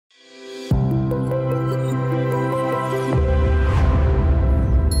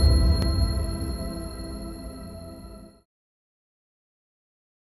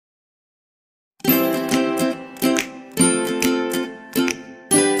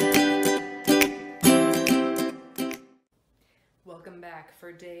back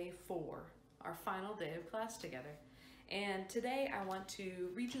for day 4, our final day of class together. And today I want to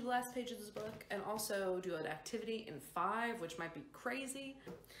read you the last page of this book and also do an activity in 5, which might be crazy.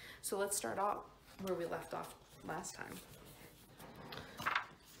 So let's start off where we left off last time.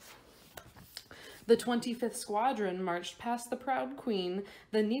 The 25th Squadron marched past the proud queen,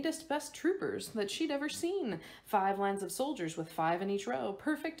 the neatest, best troopers that she'd ever seen. 5 lines of soldiers with 5 in each row,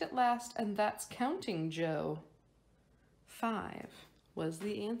 perfect at last, and that's counting, Joe. 5 was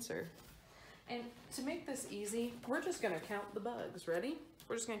the answer. And to make this easy, we're just gonna count the bugs. Ready?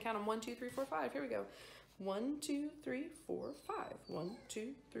 We're just gonna count them 1, 2, 3, 4, 5. Here we go. 1, 2, 3, 4, 5. 1,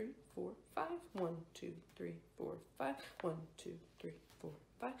 2, 3, 4, 5. 1, 2, 3, 4, 5. 1, 2, 3, 4,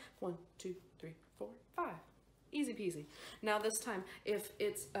 5. 1, 2, 3, 4, 5. Easy peasy. Now this time, if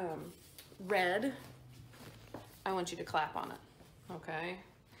it's red, I want you to clap on it. Okay?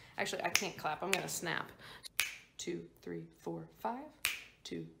 Actually, I can't clap. I'm gonna snap. 2, 3, 4, 5.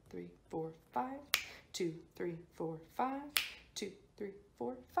 2, 3, 4, 5. 2, 3, 4, 5. 2, 3,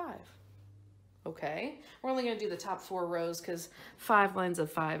 4, 5. Okay, we're only going to do the top 4 rows because 5 lines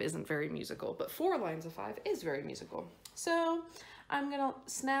of 5 isn't very musical, but 4 lines of 5 is very musical. So I'm going to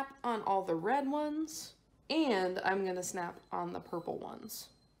snap on all the red ones and I'm going to snap on the purple ones.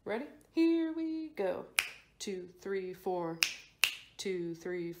 Ready? Here we go. 2, 3, 4. 2,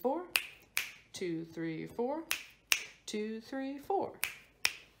 3, 4. 2, 3, 4. 2, 3, 4.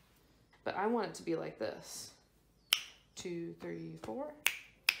 But I want it to be like this. 2, 3, 4.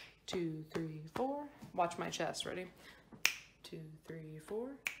 2, 3, 4. Watch my chest. Ready? 2, 3, 4.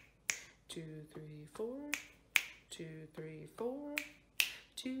 2, 3, 4. 2, 3, 4.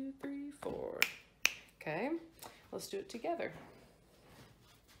 2, 3, 4. Okay, let's do it together.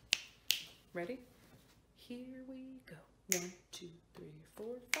 Ready? Here we go. 1, 2, 3, 4,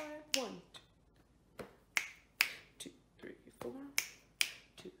 5. 1, 2, 3, 4.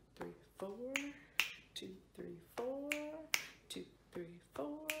 2, 3, 4. 2, 3, 4. 2, 3, 4.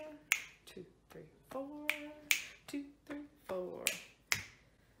 2, 3, 4. 2, 3, 4.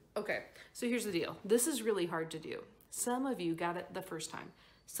 Okay, so here's the deal. This is really hard to do. Some of you got it the first time.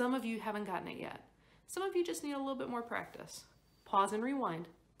 Some of you haven't gotten it yet. Some of you just need a little bit more practice. Pause and rewind.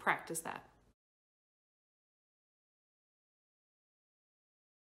 Practice that.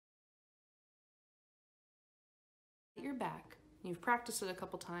 You're back. You've practiced it a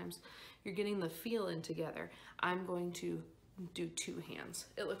couple times. You're getting the feel in together. I'm going to do 2 hands.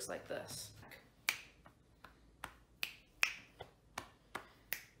 It looks like this.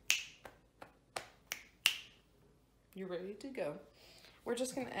 You're ready to go. We're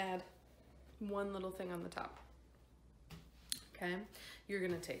just going to add one little thing on the top. Okay? You're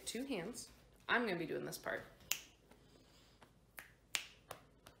going to take 2 hands. I'm going to be doing this part.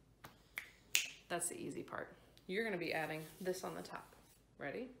 That's the easy part. You're going to be adding this on the top.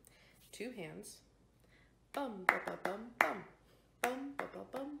 Ready? 2 hands. Bum, ba, ba, bum, bum. Bum, ba, ba,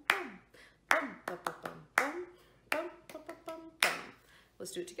 bum, bum. Bum, ba, ba, bum, bum. Bum, ba, ba, bum, bum.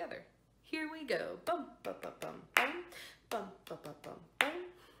 Let's do it together. Here we go. Bum, ba, ba, bum, bum. Bum, ba, ba, bum, bum.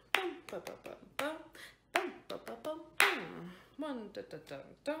 Bum, ba, ba, bum, bum. Bum, ba, ba, bum, bum. 1, da, da, dun,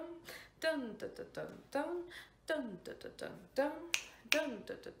 dun. Dun, da, da, dun, dun. Dun, da, da, dun, dun. Dun,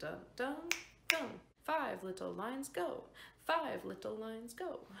 da, da, dun, dun. Dun. 5 little lines go. 5 little lines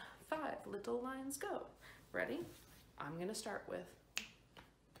go. 5 little lines go. Ready? I'm going to start with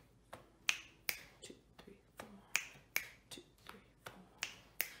 2, 3, 4. 2, 3, 4.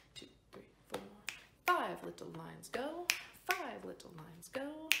 2, 3, 4. 5 little lines go. 5 little lines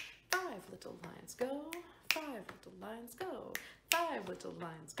go. 5 little lines go. 5 little lines go. 5 little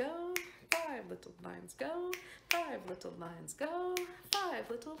lines go. 5 little lines go. 5 little lines go. 5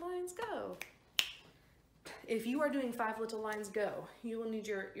 little lines go. If you are doing 5 little lines go, you will need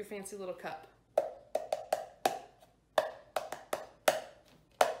your fancy little cup.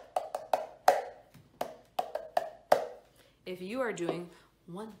 If you are doing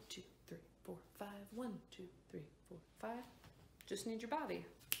 1, 2, 3, 4, 5, 1, 2, 3, 4, 5, just need your body.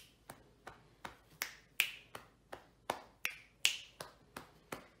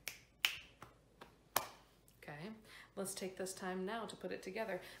 Okay, let's take this time now to put it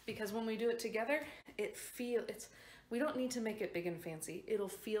together, because when we do it together, we don't need to make it big and fancy. It'll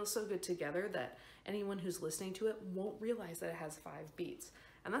feel so good together that anyone who's listening to it won't realize that it has 5 beats.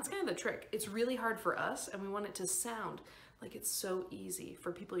 And that's kind of the trick. It's really hard for us, and we want it to sound like it's so easy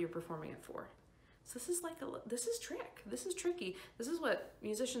for people you're performing it for. So this is tricky. This is what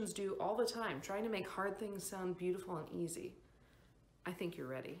musicians do all the time, trying to make hard things sound beautiful and easy. I think you're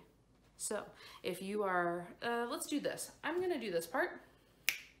ready. So if you are, let's do this. I'm gonna do this part.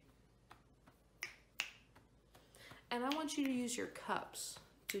 And I want you to use your cups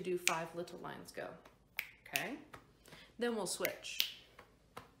to do 5 little lines go, okay? Then we'll switch.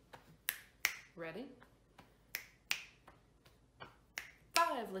 Ready?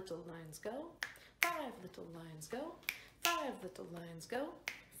 5 little lines go, 5 little lines go, 5 little lines go,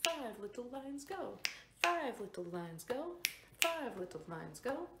 5 little lines go, 5 little lines go, 5 little lines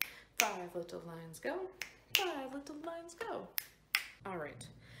go, 5 little lines go, 5 little lines go. All right,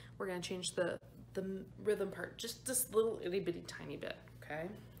 we're gonna change the rhythm part just this little itty bitty tiny bit, okay?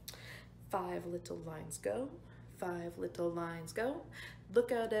 5 little lines go, 5 little lines go.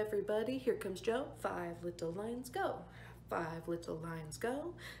 Look out everybody, here comes Joe. 5 little lines go, 5 little lines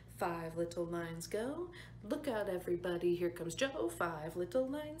go, 5 little lines go. Look out everybody, here comes Joe. 5 little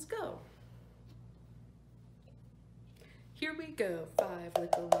lines go. Here we go, 5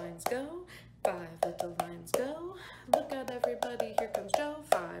 little lines go, 5 little lines go. Look out everybody, here comes Joe.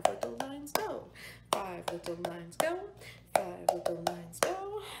 5 little lines go, 5 little lines go, 5 little lines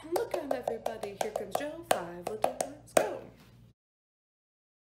go. Look out everybody, here comes Joe. 5 little lines go.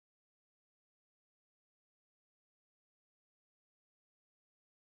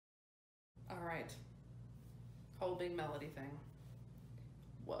 All right, whole big melody thing.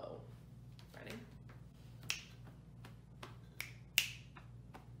 Whoa, ready?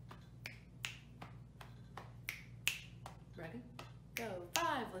 Ready? Go.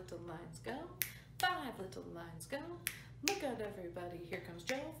 5 little lines go, 5 little lines go. Look out everybody, here comes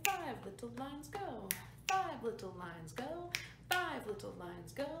Joe. 5 little lines go, 5 little lines go, 5 little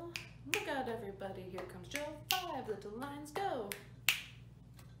lines go. Look out everybody, here comes Joe. 5 little lines go.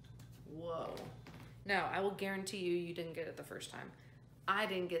 Whoa. Now, I will guarantee you didn't get it the first time. I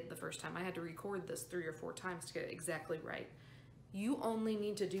didn't get it the first time. I had to record this 3 or 4 times to get it exactly right. You only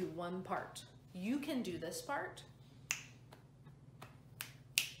need to do one part. You can do this part,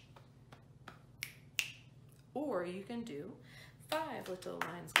 or you can do 5 little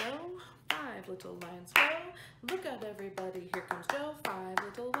lines go, 5 little lines go. Look out everybody, here comes Joe. 5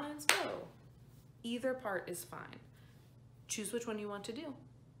 little lines go. Either part is fine. Choose which one you want to do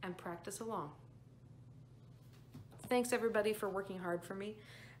and practice along. Thanks everybody for working hard for me.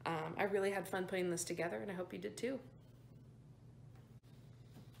 I really had fun putting this together, and I hope you did too.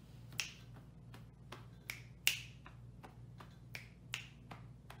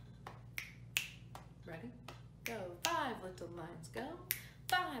 Ready? Go. 5 little lines go,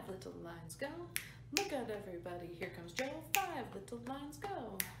 5 little lines go. Look out everybody, here comes Joe. 5 little lines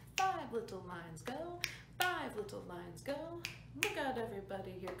go, 5 little lines go, 5 little lines go. Look out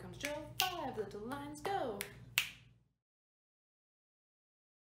everybody, here comes Joe. 5 little lines go.